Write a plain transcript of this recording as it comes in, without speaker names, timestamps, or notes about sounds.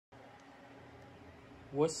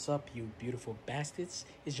What's up, you beautiful bastards?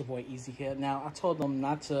 It's your boy Easy here. Now, I told them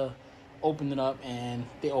not to open it up, and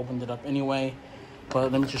they opened it up anyway.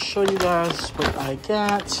 But let me just show you guys what I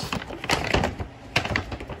got.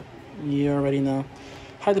 You already know.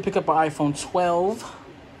 Had to pick up an iPhone 12.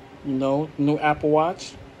 You know, new Apple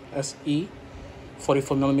Watch SE,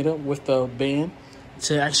 44mm with the band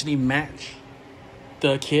to actually match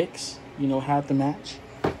the kicks. You know, have to match.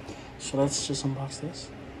 So let's just unbox this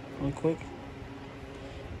really quick.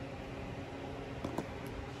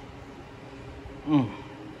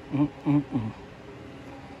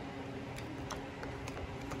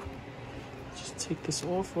 Just take this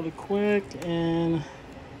off really quick and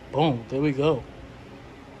boom, there we go.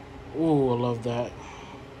 Ooh, I love that.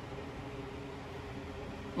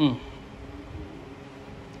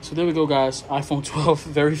 So there we go, guys. iPhone 12,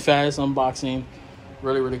 very fast unboxing,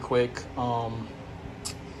 really quick.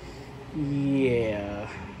 Yeah,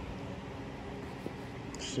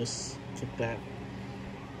 let's just get that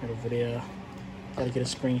right over there. Gotta get a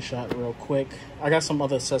screenshot real quick. I got some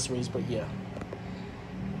other accessories, but yeah.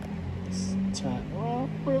 Well,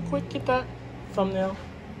 real quick, get that thumbnail.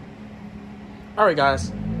 Alright,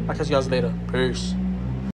 guys. I'll catch you guys later. Peace.